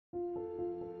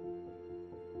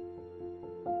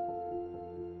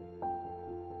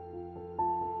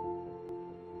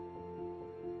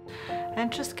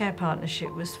Entrust Care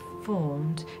Partnership was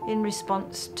formed in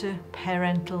response to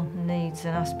parental needs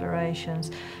and aspirations.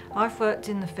 I've worked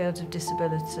in the field of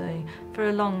disability for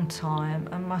a long time,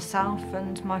 and myself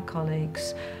and my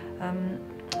colleagues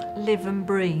live and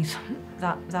breathe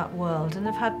that world, and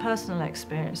have had personal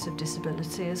experience of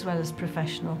disability as well as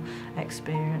professional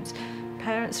experience.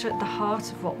 Parents are at the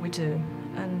heart of what we do,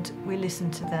 and we listen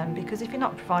to them, because if you're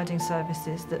not providing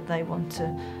services that they want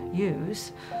to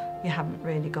use, you haven't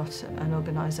really got an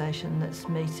organisation that's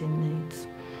meeting needs.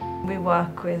 We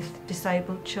work with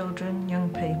disabled children, young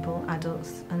people,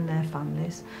 adults and their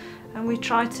families, and we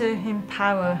try to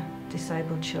empower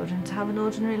disabled children to have an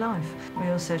ordinary life. We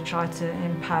also try to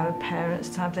empower parents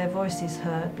to have their voices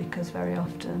heard, because very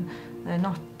often they're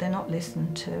not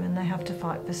listened to and they have to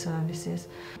fight for services.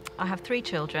 I have 3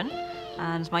 children,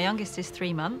 and my youngest is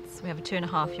 3 months. We have a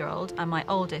 2.5-year-old, and my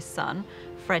oldest son,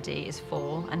 Freddie, is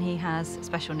 4, and he has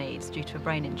special needs due to a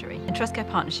brain injury. Entrust Care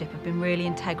Partnership have been really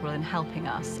integral in helping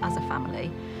us as a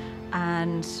family,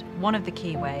 and one of the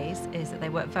key ways is that they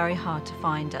work very hard to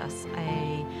find us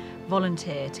a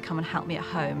volunteer to come and help me at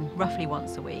home roughly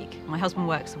once a week. My husband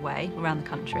works away around the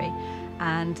country,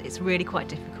 and it's really quite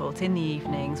difficult in the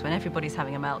evenings when everybody's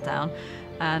having a meltdown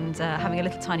and having a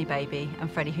little tiny baby, and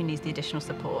Freddie, who needs the additional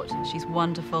support. She's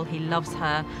wonderful, he loves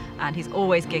her, and he's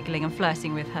always giggling and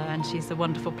flirting with her, and she's a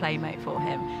wonderful playmate for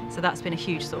him. So that's been a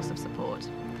huge source of support.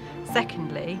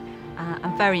 Secondly,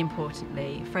 and very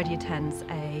importantly, Freddie attends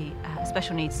a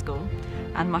special needs school,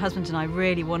 and my husband and I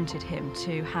really wanted him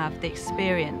to have the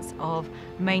experience of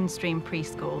mainstream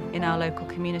preschool in our local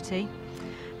community.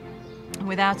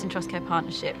 Without Entrust Care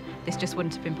Partnership, this just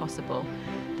wouldn't have been possible.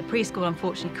 The preschool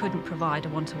unfortunately couldn't provide a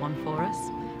one-to-one for us,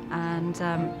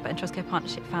 but Entrust Care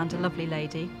Partnership found a lovely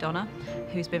lady, Donna,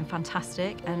 who's been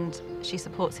fantastic, and she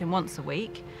supports him once a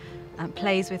week and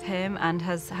plays with him and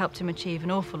has helped him achieve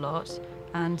an awful lot.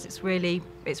 And it's really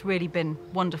been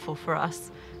wonderful for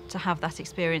us to have that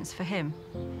experience for him.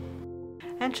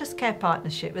 Entrust Care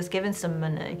Partnership was given some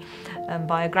money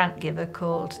by a grant giver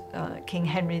called King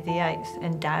Henry VIII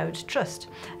Endowed Trust,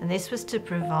 and this was to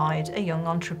provide a young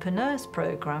entrepreneurs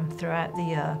programme throughout the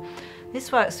year.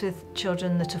 This works with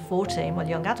children that are 14, well,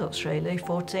 young adults really,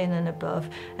 14 and above,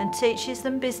 and teaches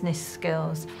them business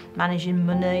skills, managing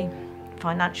money,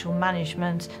 financial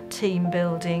management, team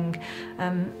building,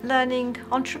 learning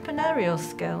entrepreneurial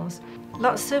skills.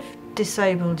 Lots of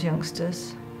disabled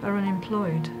youngsters are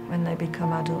unemployed when they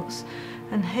become adults,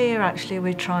 and here actually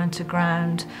we're trying to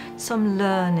ground some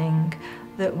learning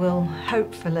that will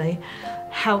hopefully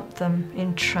help them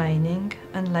in training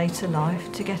and later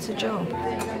life to get a job.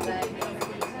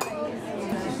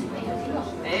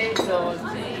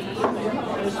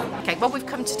 Okay, well, we've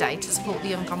come today to support the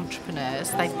young entrepreneurs.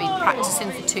 They've been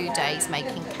practising for 2 days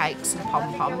making cakes and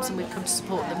pom-poms, and we've come to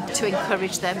support them to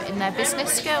encourage them in their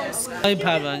business skills. My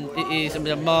parents, it is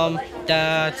my mum,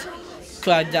 dad,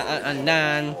 granddad and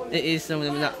nan. It is some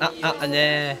of them up and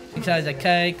there. Because the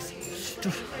cakes,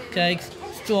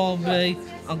 strawberry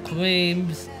and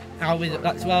creams, how is it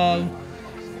that's well.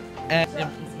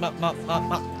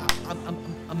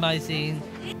 Amazing.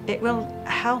 It will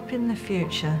help in the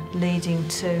future, leading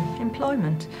to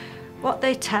employment. What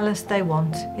they tell us they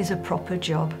want is a proper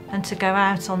job, and to go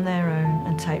out on their own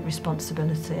and take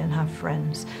responsibility and have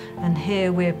friends. And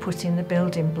here we're putting the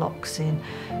building blocks in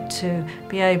to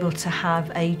be able to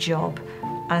have a job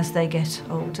as they get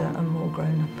older and more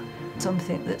grown up.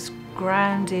 Something that's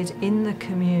grounded in the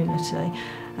community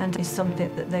and is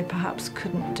something that they perhaps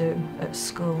couldn't do at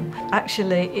school.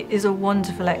 Actually, it is a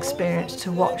wonderful experience to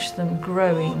watch them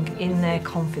growing in their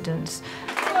confidence.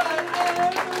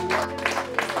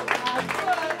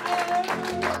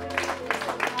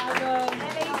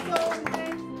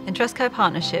 Entrust Care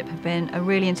Partnership have been a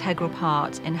really integral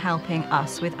part in helping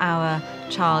us with our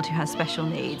child who has special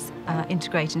needs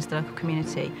integrate into the local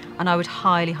community, and I would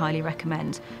highly, highly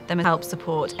recommend them to help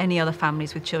support any other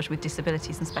families with children with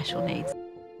disabilities and special needs.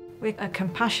 We're a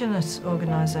compassionate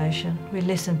organisation. We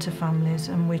listen to families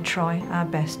and we try our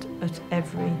best at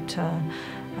every turn.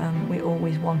 We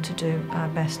always want to do our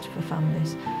best for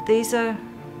families. These are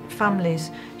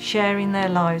families sharing their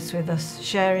lives with us,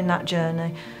 sharing that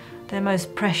journey. Their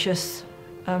most precious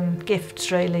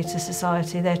gifts really to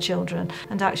society, their children.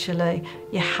 And actually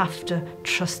you have to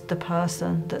trust the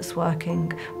person that's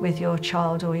working with your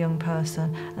child or young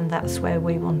person, and that's where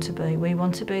we want to be. We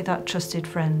want to be that trusted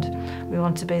friend. We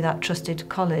want to be that trusted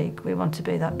colleague. We want to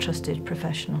be that trusted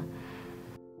professional.